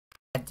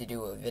Had to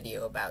do a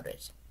video about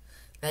it.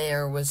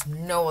 There was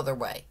no other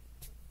way.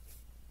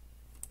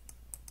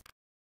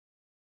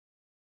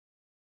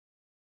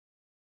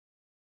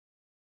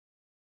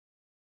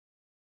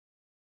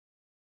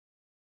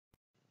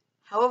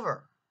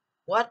 However,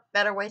 what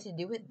better way to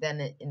do it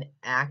than an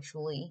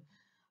actually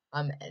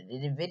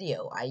edited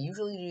video? I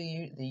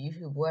usually do the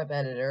YouTube web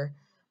editor,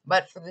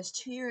 but for this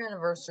 2-year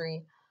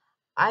anniversary,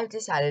 I've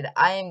decided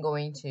I am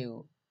going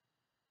to,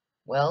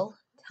 well,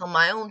 tell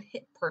my own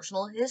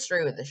personal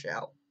history with the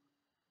show.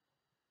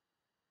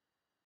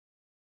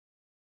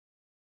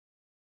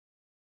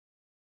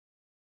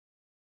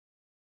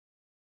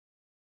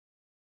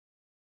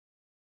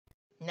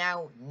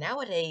 Now,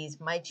 nowadays,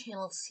 my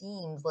channel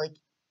seems like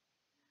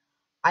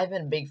I've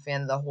been a big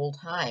fan the whole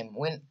time,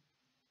 when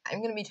I'm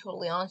going to be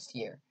totally honest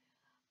here.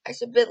 I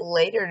was a bit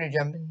later to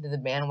jump into the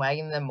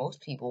bandwagon than most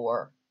people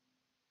were.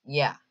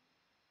 Yeah,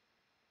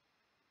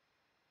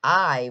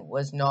 I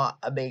was not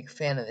a big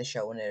fan of the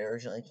show when it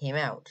originally came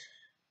out.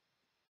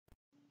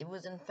 It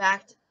was, in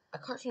fact, a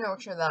Cartoon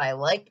Network show that I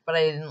liked, but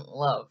I didn't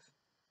love.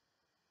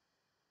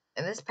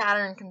 And this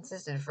pattern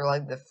consisted for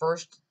like the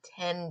first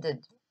 10 to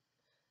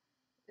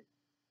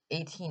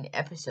 18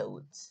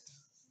 episodes.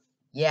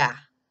 Yeah,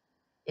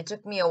 it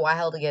took me a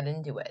while to get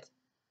into it.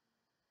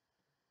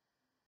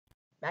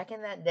 Back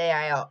in that day,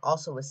 I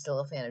also was still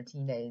a fan of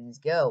Teen Titans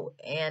Go,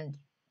 and,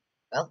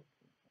 well,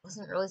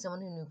 wasn't really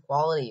someone who knew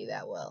quality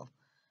that well.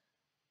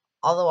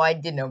 Although I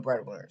did know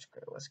Breadwinner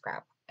was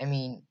crap. I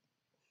mean,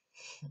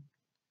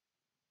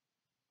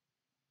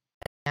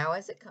 now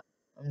as it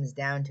comes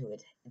down to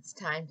it, it's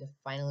time to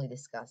finally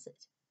discuss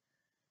it.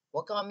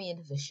 What got me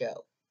into the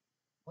show?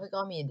 What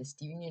got me into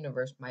Steven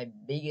Universe, my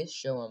biggest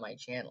show on my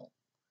channel?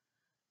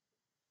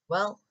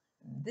 Well,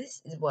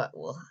 this is what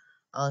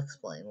I'll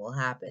explain will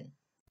happen.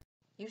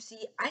 You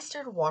see, I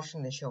started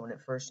watching the show when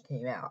it first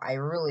came out. I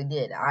really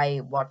did.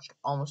 I watched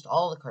almost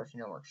all the Cartoon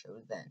Network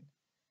shows then.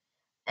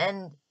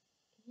 And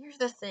here's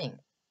the thing.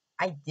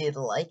 I did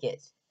like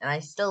it, and I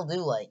still do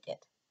like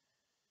it.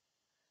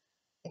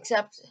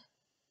 Except,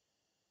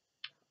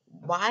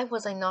 why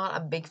was I not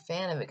a big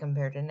fan of it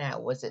compared to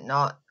now? Was it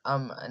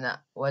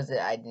was it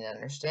I didn't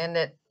understand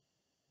it?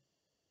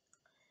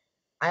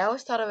 I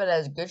always thought of it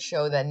as a good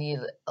show that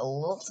needed a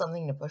little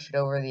something to push it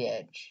over the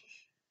edge.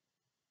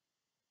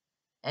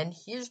 And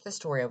here's the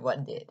story of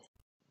what did.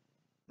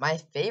 My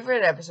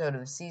favorite episode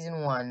of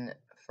season 1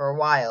 for a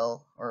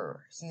while,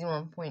 or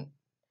season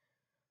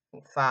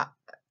 1.5,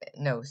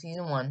 no,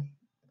 season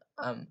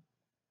 1,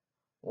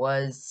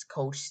 was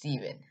Coach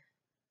Steven.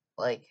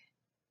 Like,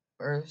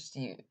 or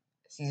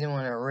season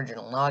 1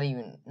 original,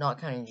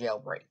 not counting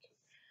Jailbreak.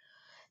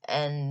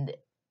 And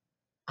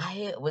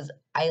I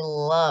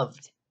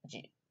loved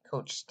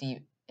Coach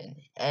Steven,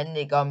 and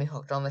it got me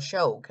hooked on the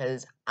show,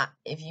 because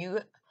if you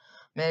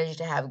manage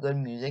to have good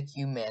music,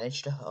 you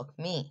manage to hook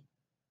me.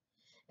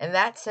 And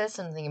that says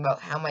something about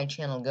how my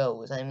channel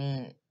goes. I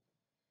mean,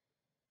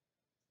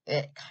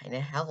 it kind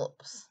of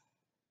helps.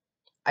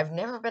 I've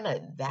never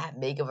been that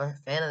big of a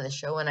fan of the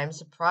show, and I'm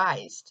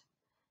surprised.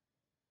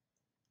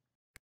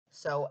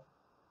 So,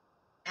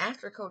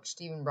 after Coach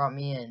Steven brought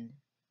me in,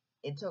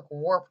 it took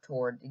Warped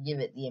Tour to give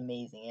it the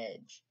amazing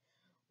edge.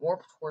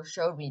 Warped Tour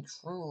showed me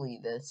truly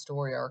the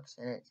story arcs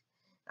in it.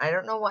 I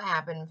don't know what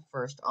happened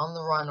first, On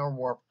the Run or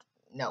Warped.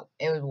 No,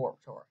 it was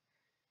Warped Tour.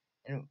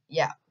 And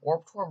yeah,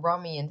 Warped Tour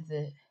brought me into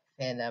the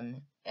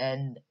fandom,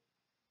 and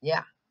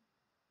yeah,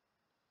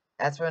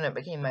 that's when it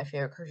became my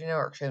favorite Cartoon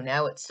Network show.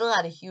 Now, it still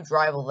had a huge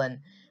rival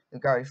then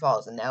with Gravity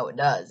Falls, and now it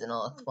does, and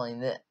I'll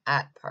explain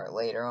that part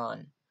later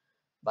on.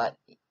 But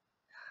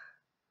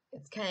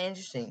it's kind of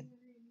interesting.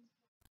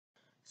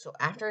 So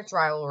after its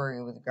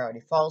rivalry with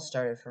Gravity Falls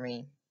started for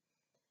me,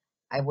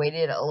 I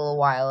waited a little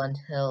while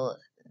until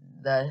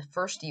the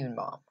first Steven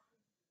Bomb.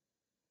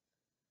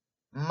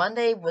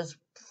 Monday was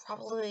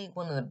probably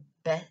one of the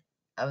best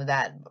of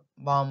that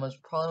bomb was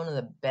probably one of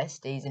the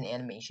best days in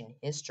animation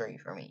history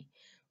for me.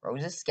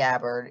 Rose's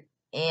Scabbard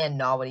and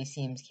Nobody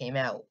Seems came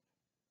out,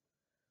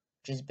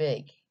 which is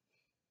big.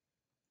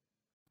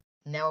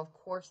 Now, of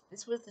course,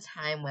 this was the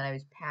time when I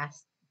was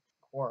past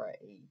Korra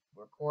age,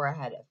 where Korra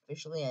had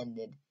officially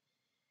ended,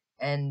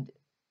 and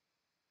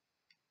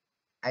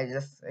I was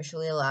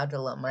officially allowed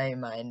to let my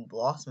mind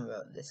blossom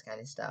about this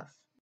kind of stuff.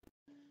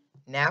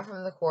 Now,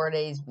 from the Korra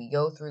days, we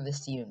go through the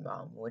Steven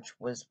Bomb, which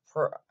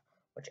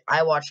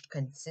I watched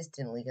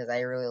consistently because I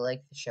really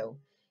liked the show.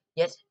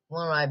 Yet,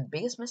 one of my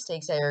biggest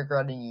mistakes I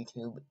regret on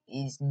YouTube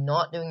is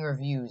not doing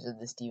reviews of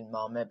the Steven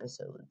Bomb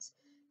episodes.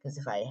 Because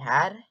if I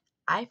had,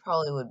 I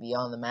probably would be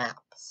on the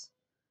maps.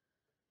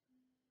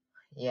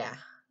 Yeah,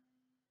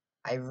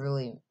 I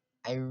really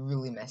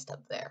messed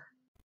up there.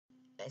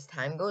 As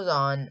time goes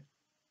on,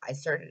 I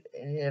started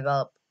to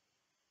develop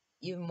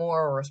even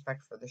more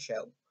respect for the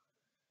show,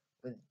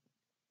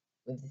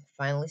 with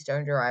finally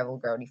starting to rival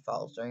Gravity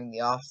Falls during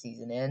the off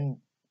season and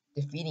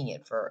defeating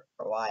it for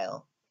a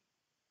while.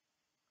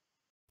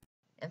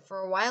 And for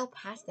a while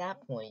past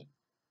that point,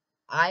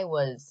 I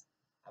was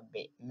a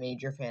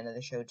major fan of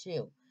the show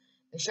too.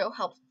 The show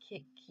helped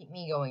keep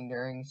me going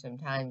during some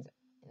times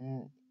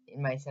in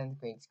my 7th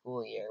grade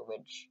school year,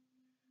 which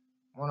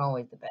weren't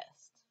always the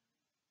best.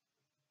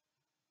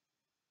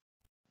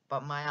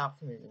 But my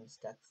optimism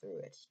stuck through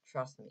it,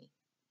 trust me.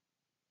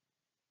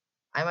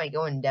 I might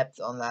go in depth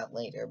on that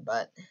later,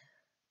 but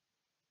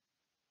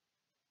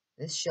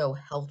this show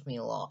helped me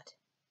a lot.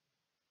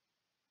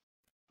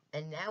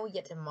 And now we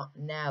get to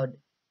now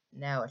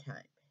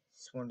time.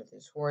 Sworn to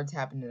the Swords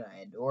happened and I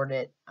adored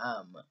it.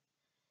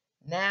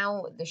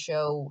 Now the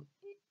show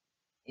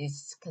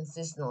is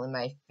consistently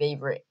my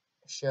favorite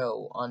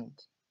show on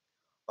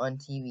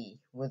TV,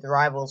 with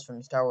rivals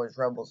from Star Wars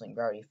Rebels and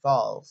Gravity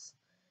Falls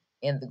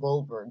and the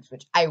Goldbergs,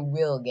 which I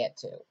will get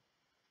to.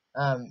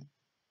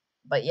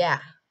 But yeah,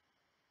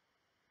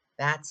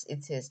 that's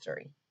its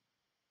history.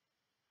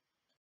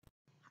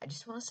 I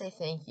just want to say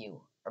thank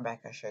you,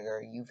 Rebecca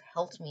Sugar. You've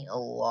helped me a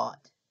lot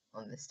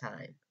on this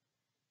time.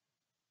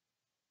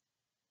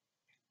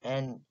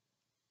 And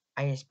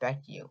I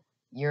respect you.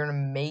 You're an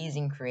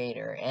amazing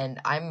creator, and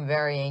I'm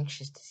very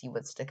anxious to see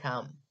what's to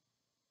come.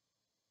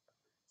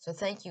 So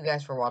thank you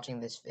guys for watching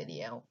this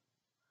video.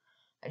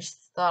 I just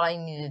thought I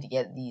needed to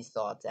get these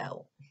thoughts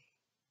out.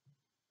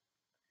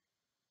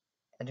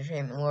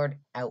 Entertainment Lord,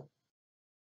 out.